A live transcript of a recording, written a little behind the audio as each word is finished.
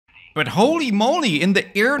But holy moly, in the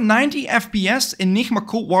air 90 FPS Enigma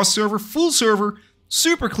Cold War server, full server,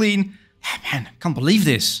 super clean. Man, can't believe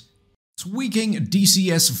this. Tweaking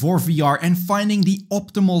DCS VR and finding the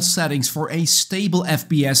optimal settings for a stable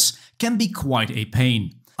FPS can be quite a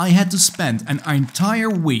pain. I had to spend an entire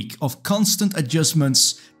week of constant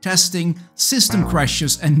adjustments, testing, system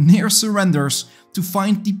crashes and near surrenders to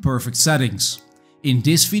find the perfect settings. In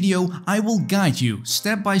this video, I will guide you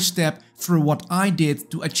step by step through what I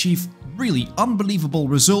did to achieve really unbelievable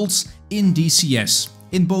results in DCS,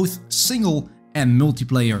 in both single and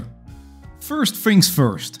multiplayer. First things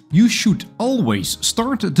first, you should always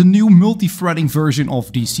start the new multi-threading version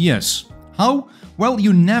of DCS. How? Well,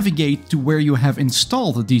 you navigate to where you have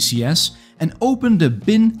installed DCS and open the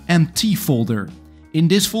bin.mt folder. In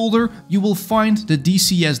this folder, you will find the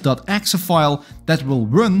DCS.exe file that will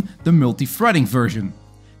run the multi-threading version.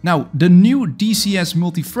 Now, the new DCS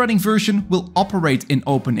multi-threading version will operate in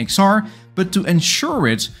Openxr, but to ensure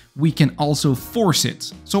it, we can also force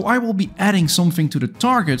it. So I will be adding something to the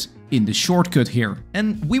target in the shortcut here.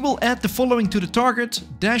 And we will add the following to the target,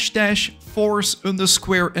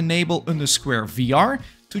 --force_enable_VR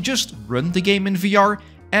to just run the game in VR.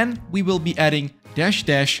 And we will be adding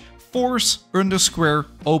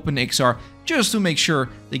 --force_Openxr just to make sure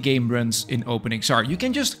the game runs in Openxr. You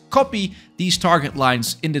can just copy these target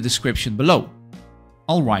lines in the description below.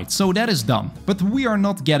 Alright, so that is done, but we are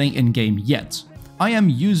not getting in-game yet. I am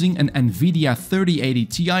using an Nvidea 3080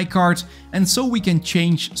 Ti card, and so we can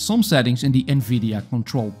change some settings in the Nvidea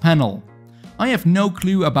Control panel. I have no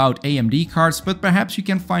clue about AMD cards, but perhaps you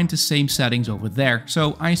can find the same settings over there,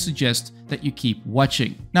 so I suggest that you keep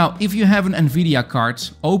watching. Now, if you have an Nvidea card,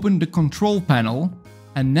 open the control panel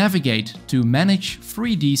and navigate to Manage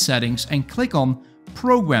 3D Settings and click on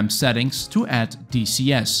Program Settings to add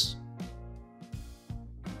DCS.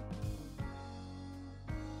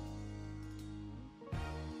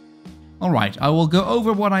 Alright, I will go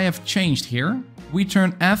over what I have changed here. We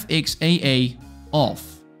turn FXAA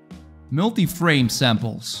off. Multi-frame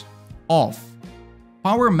samples off.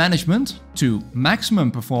 Power management to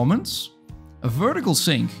maximum performance. A vertical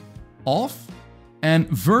sync off. And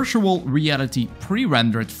virtual reality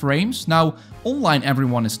pre-rendered frames. Now, online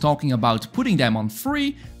everyone is talking about putting them on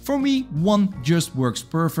free. For me, 1 just works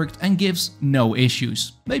perfect and gives no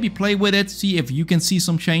issues. Maybe play with it, see if you can see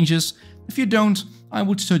some changes. If you don't, I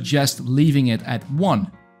would suggest leaving it at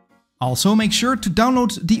 1. Also, make sure to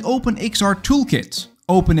download the Openxr Toolkit.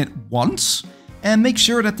 Open it once and make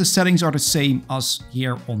sure that the settings are the same as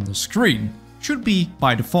here on the screen. Should be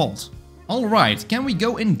by default. Alright, can we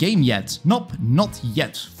go in game yet? Nope, not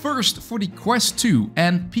yet. First, for the Quest 2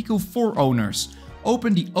 and Pico 4 owners,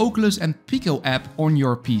 open the Oculus and Pico app on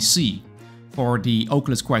your PC. For the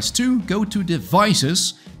Oculus Quest 2, go to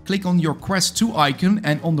Devices, click on your Quest 2 icon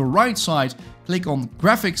and on the right side, click on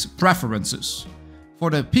Graphics Preferences. For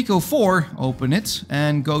the Pico 4, open it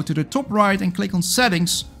and go to the top right and click on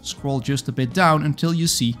Settings, scroll just a bit down until you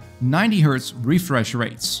see 90 Hz refresh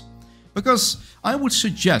rates. Because I would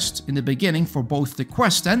suggest in the beginning for both the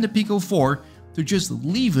Quest and the Pico 4 to just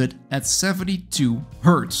leave it at 72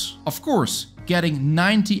 Hz. Of course, getting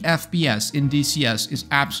 90 FPS in DCS is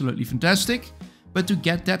absolutely fantastic, but to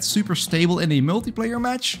get that super stable in a multiplayer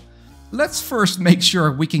match, let's first make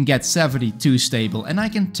sure we can get 72 stable. And I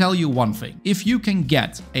can tell you one thing, if you can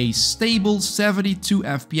get a stable 72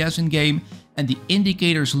 FPS in game and the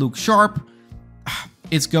indicators look sharp,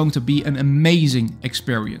 it's going to be an amazing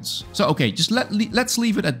experience. So okay, just let's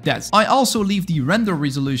leave it at that. I also leave the render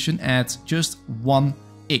resolution at just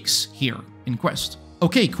 1x here in Quest.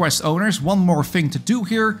 Okay, Quest owners, one more thing to do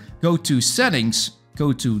here. Go to Settings,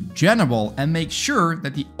 go to General and make sure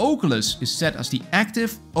that the Oculus is set as the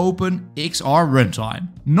active Openxr runtime,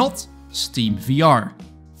 not Steam VR.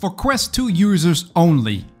 For Quest 2 users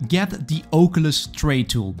only, get the Oculus Tray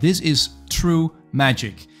Tool. This is true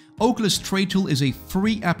magic. Oculus Tray Tool is a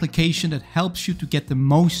free application that helps you to get the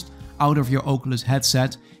most out of your Oculus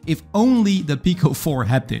headset. If only the Pico 4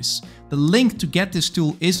 had this. The link to get this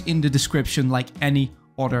tool is in the description like any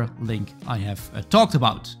other link I have talked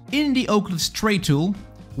about. In the Oculus Tray Tool,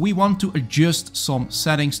 we want to adjust some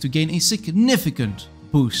settings to gain a significant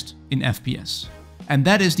boost in FPS. And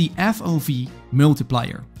that is the FOV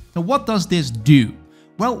multiplier. Now what does this do?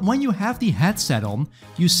 Well, when you have the headset on,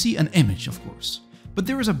 you see an image, of course. But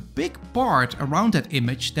there is a big part around that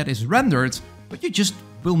image that is rendered, but you just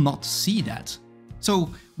will not see that. So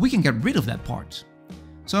we can get rid of that part.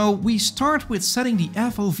 So we start with setting the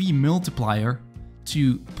FOV multiplier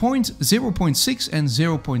to 0.6 and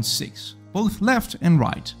 0.6, both left and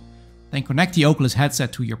right. Then connect the Oculus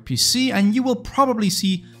headset to your PC and you will probably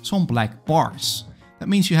see some black bars. That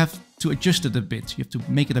means you have to adjust it a bit. You have to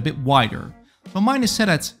make it a bit wider. So mine is set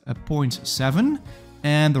at 0.7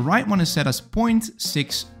 and the right one is set as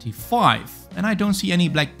 0.65. And I don't see any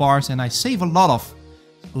black bars and I save a lot of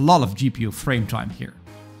GPU frame time here.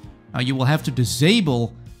 Now you will have to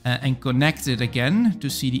disable and connect it again to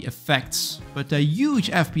see the effects, but a huge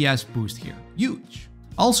FPS boost here, huge.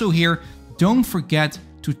 Also here, don't forget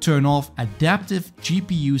to turn off adaptive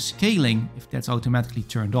GPU scaling if that's automatically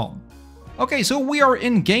turned on. Okay, so we are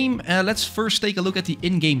in game. Let's first take a look at the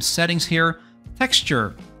in-game settings here.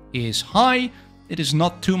 Texture is high. It is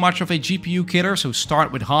not too much of a GPU killer, so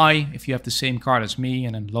start with high if you have the same card as me,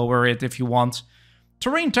 and then lower it if you want.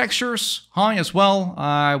 Terrain textures, high as well.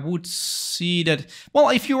 I would see that, well,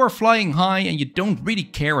 if you are flying high and you don't really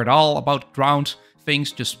care at all about ground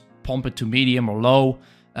things, just pump it to medium or low.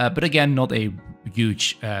 But again, not a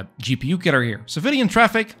huge GPU killer here. Civilian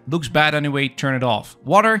traffic, looks bad anyway, turn it off.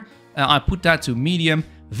 Water, I put that to medium.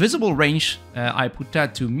 Visible range, I put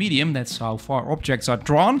that to medium, that's how far objects are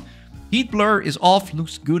drawn. Heat blur is off,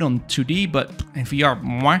 looks good on 2D, but in VR,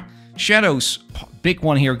 mwah. Shadows, big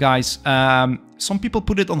one here, guys. Some people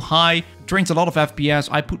put it on high, drains a lot of FPS.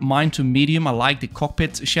 I put mine to medium. I like the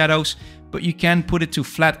cockpit shadows, but you can put it to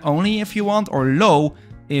flat only if you want, or low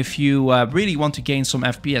if you really want to gain some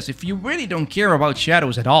FPS. If you really don't care about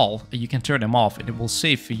shadows at all, you can turn them off and it will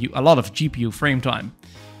save you a lot of GPU frame time.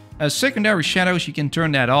 Secondary shadows, you can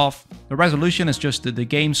turn that off. The resolution is just the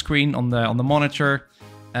game screen on the monitor.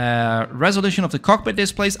 Resolution of the cockpit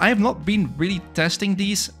displays, I have not been really testing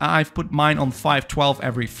these. I've put mine on 512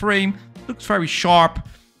 every frame. Looks very sharp.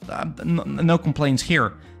 No complaints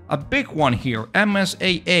here. A big one here,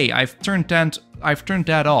 MSAA. I've turned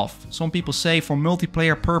that off. Some people say for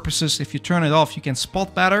multiplayer purposes, if you turn it off, you can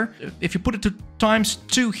spot better. If you put it to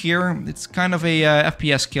 ×2 here, it's kind of a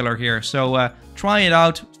FPS killer here. So try it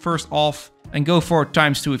out first off and go for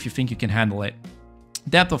 ×2 if you think you can handle it.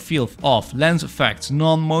 Depth of field off. Lens effects,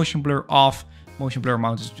 non-motion blur off. Motion blur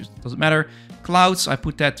amount just doesn't matter. Clouds, I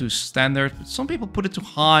put that to standard. But some people put it to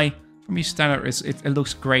high. For me, standard it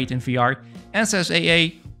looks great in VR.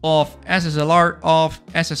 SSAA off. SSLR off.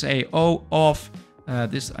 SSAO off.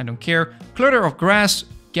 This I don't care. Clutter of grass,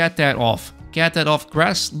 get that off. Get that off.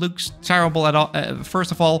 Grass looks terrible at all.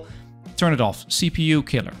 First of all, turn it off. CPU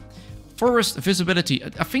killer. Forest visibility.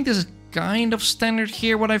 I think this is kind of standard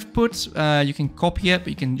here what I've put. You can copy it, but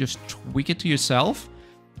you can just tweak it to yourself.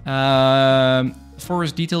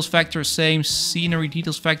 Forest details factor, same. Scenery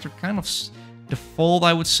details factor, kind of default,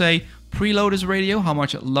 I would say. Preload is radio, how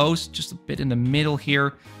much it loads, just a bit in the middle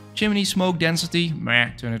here. Chimney smoke density, meh,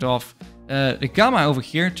 turn it off. The gamma over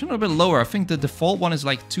here, turn it a bit lower. I think the default one is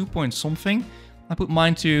like 2 point something. I put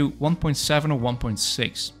mine to 1.7 or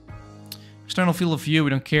 1.6. External field of view, we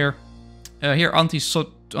don't care. Here,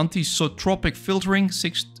 anisotropic filtering,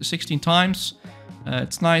 16 times.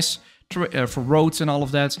 It's nice for roads and all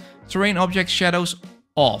of that. Terrain object shadows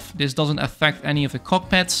off. This doesn't affect any of the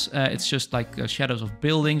cockpits. It's just like shadows of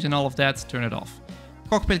buildings and all of that. Turn it off.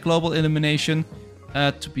 Cockpit global illumination.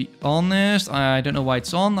 To be honest, I don't know why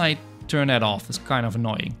it's on. I turn that off. It's kind of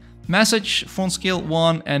annoying. Message, font scale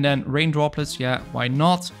 1, and then rain droplets. Yeah, why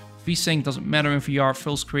not? VSync doesn't matter in VR.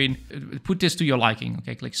 Full screen. Put this to your liking.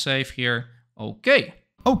 Okay, click save here. Okay.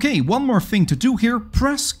 Okay, one more thing to do here.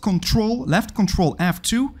 Press left control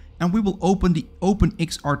F2 and we will open the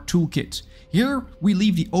Openxr toolkit. Here we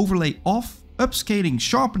leave the overlay off. Upscaling,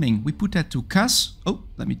 sharpening, we put that to CUS. Oh,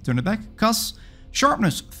 let me turn it back. CUS.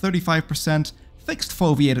 Sharpness 35%. Fixed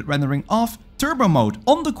foveated rendering off. Turbo mode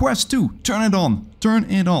on the Quest 2. Turn it on. Turn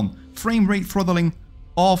it on. Frame rate throttling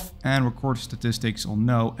off and record statistics on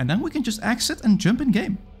no. And then we can just exit and jump in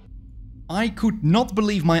game. I could not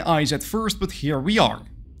believe my eyes at first, but here we are.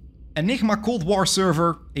 Enigma Cold War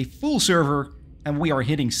server, a full server, and we are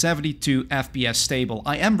hitting 72 FPS stable.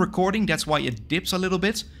 I am recording, that's why it dips a little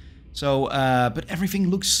bit. So, but everything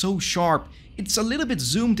looks so sharp. It's a little bit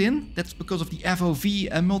zoomed in, that's because of the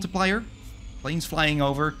FOV multiplier. Planes flying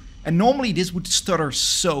over. And normally this would stutter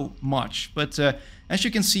so much. But as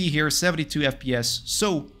you can see here, 72 FPS.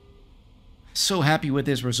 So happy with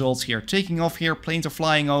these results here. Taking off here, planes are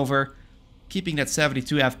flying over. Keeping that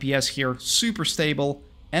 72 FPS here, super stable.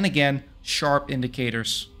 And again, sharp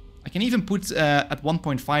indicators. I can even put at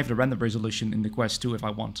 1.5 the render resolution in the Quest 2 if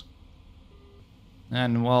I want.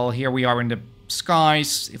 And well, here we are in the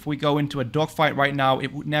skies. If we go into a dogfight right now,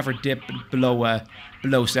 it would never dip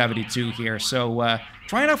below 72 here. So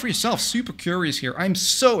try it out for yourself. Super curious here. I'm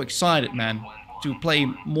so excited, man, to play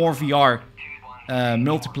more VR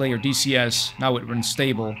multiplayer DCS. Now it runs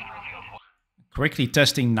stable. Quickly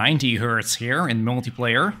testing 90 Hz here in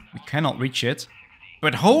multiplayer. We cannot reach it.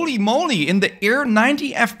 But holy moly, in the air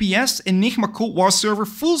 90 FPS, Enigma Cold War server,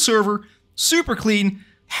 full server, super clean.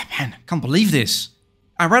 Man, can't believe this.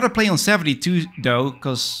 I'd rather play on 72 though,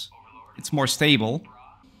 because it's more stable.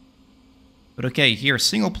 But okay, here,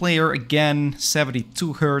 single player again,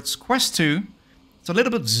 72 Hz, Quest 2. It's a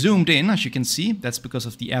little bit zoomed in, as you can see. That's because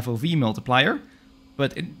of the FOV multiplier.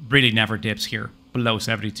 But it really never dips here, below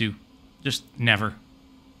 72. Just never.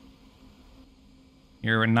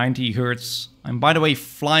 Here, 90 Hz. I'm, by the way,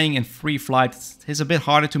 flying in free flight. It's a bit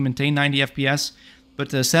harder to maintain 90 FPS.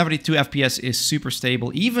 But 72 FPS is super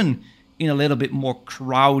stable, even in a little bit more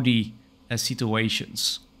crowdy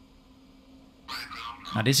situations.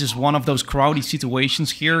 Now, this is one of those crowdy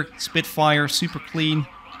situations here. Spitfire, super clean.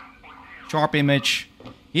 Sharp image.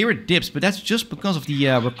 Here it dips, but that's just because of the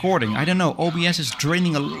recording. I don't know, OBS is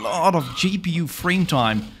draining a lot of GPU frame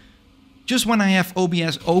time. Just when I have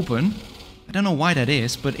OBS open, I don't know why that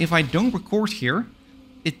is, but if I don't record here,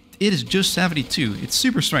 it is just 72. It's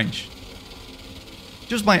super strange.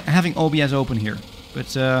 Just by having OBS open here. But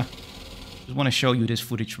just want to show you this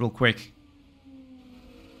footage real quick.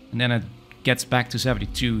 And then it gets back to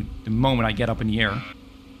 72 the moment I get up in the air.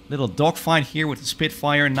 Little dogfight here with the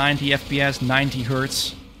Spitfire, 90 FPS, 90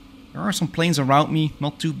 Hz. There are some planes around me,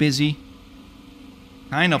 not too busy.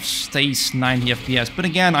 Kind of stays 90 FPS, but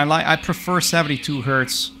again, I prefer 72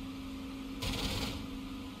 Hz.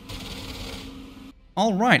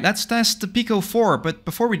 Alright, let's test the Pico 4, but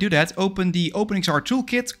before we do that, open the Openxr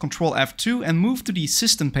Toolkit, Control F2, and move to the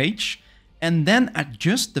System page. And then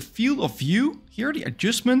adjust the field of view, here the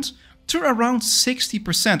adjustment, to around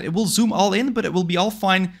 60%. It will zoom all in, but it will be all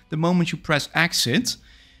fine the moment you press exit.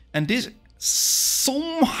 And this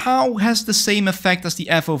somehow has the same effect as the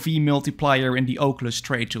FOV multiplier in the Oculus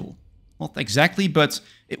tray tool. Not exactly, but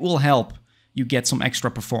it will help you get some extra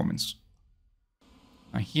performance.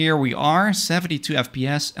 Now here we are, 72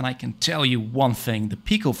 FPS, and I can tell you one thing, the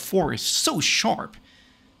Pico 4 is so sharp.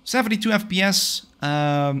 72 FPS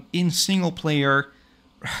in single player,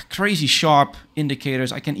 crazy sharp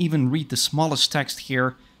indicators. I can even read the smallest text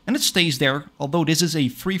here, and it stays there, although this is a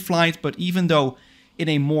free flight, but even though in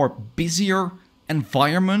a more busier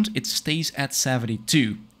environment, it stays at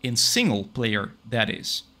 72, in single player that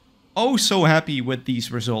is. Oh, so happy with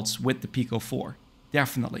these results with the Pico 4,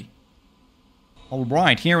 definitely.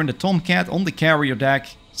 Alright, here in the Tomcat on the carrier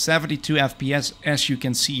deck, 72 FPS as you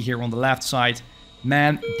can see here on the left side.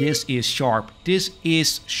 Man, this is sharp. This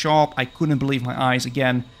is sharp. I couldn't believe my eyes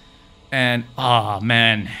again. And,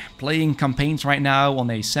 man, playing campaigns right now on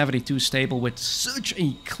a 72 stable with such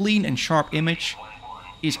a clean and sharp image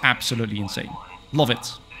is absolutely insane. Love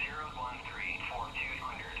it.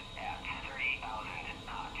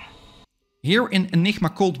 Here in Enigma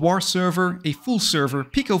Cold War server, a full server,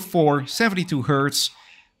 Pico 4, 72 Hz,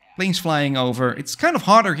 planes flying over. It's kind of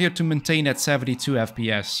harder here to maintain that 72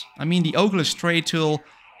 FPS. I mean, the Oculus tray tool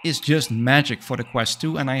is just magic for the Quest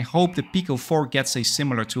 2, and I hope the Pico 4 gets a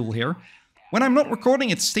similar tool here. When I'm not recording,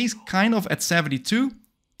 it stays kind of at 72,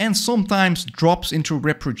 and sometimes drops into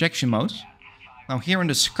rip projection mode. Now here in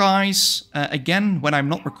the skies, again, when I'm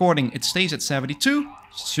not recording, it stays at 72,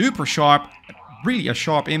 super sharp, really a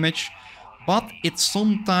sharp image. But it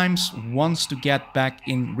sometimes wants to get back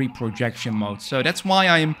in reprojection mode. So that's why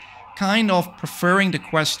I'm kind of preferring the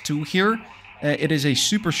Quest 2 here. It is a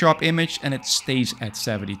super sharp image and it stays at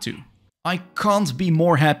 72. I can't be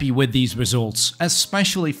more happy with these results,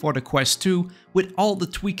 especially for the Quest 2, with all the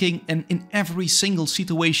tweaking and in every single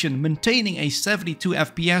situation maintaining a 72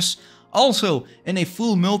 FPS, also in a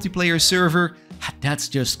full multiplayer server. That's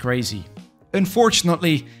just crazy.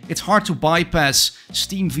 Unfortunately, it's hard to bypass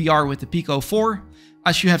Steam VR with the Pico 4.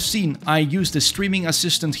 As you have seen, I use the streaming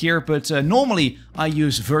assistant here, but normally I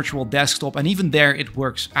use virtual desktop, and even there it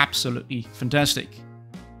works absolutely fantastic.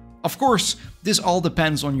 Of course, this all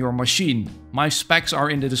depends on your machine. My specs are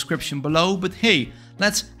in the description below, but hey,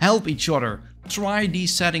 let's help each other. Try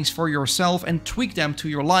these settings for yourself and tweak them to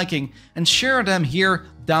your liking, and share them here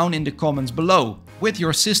down in the comments below with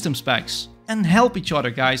your system specs. And help each other,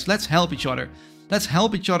 guys. Let's help each other. Let's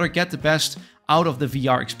help each other get the best out of the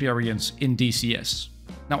VR experience in DCS.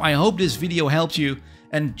 Now, I hope this video helped you,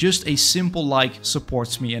 and just a simple like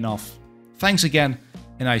supports me enough. Thanks again,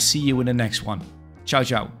 and I see you in the next one. Ciao,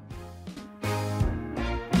 ciao.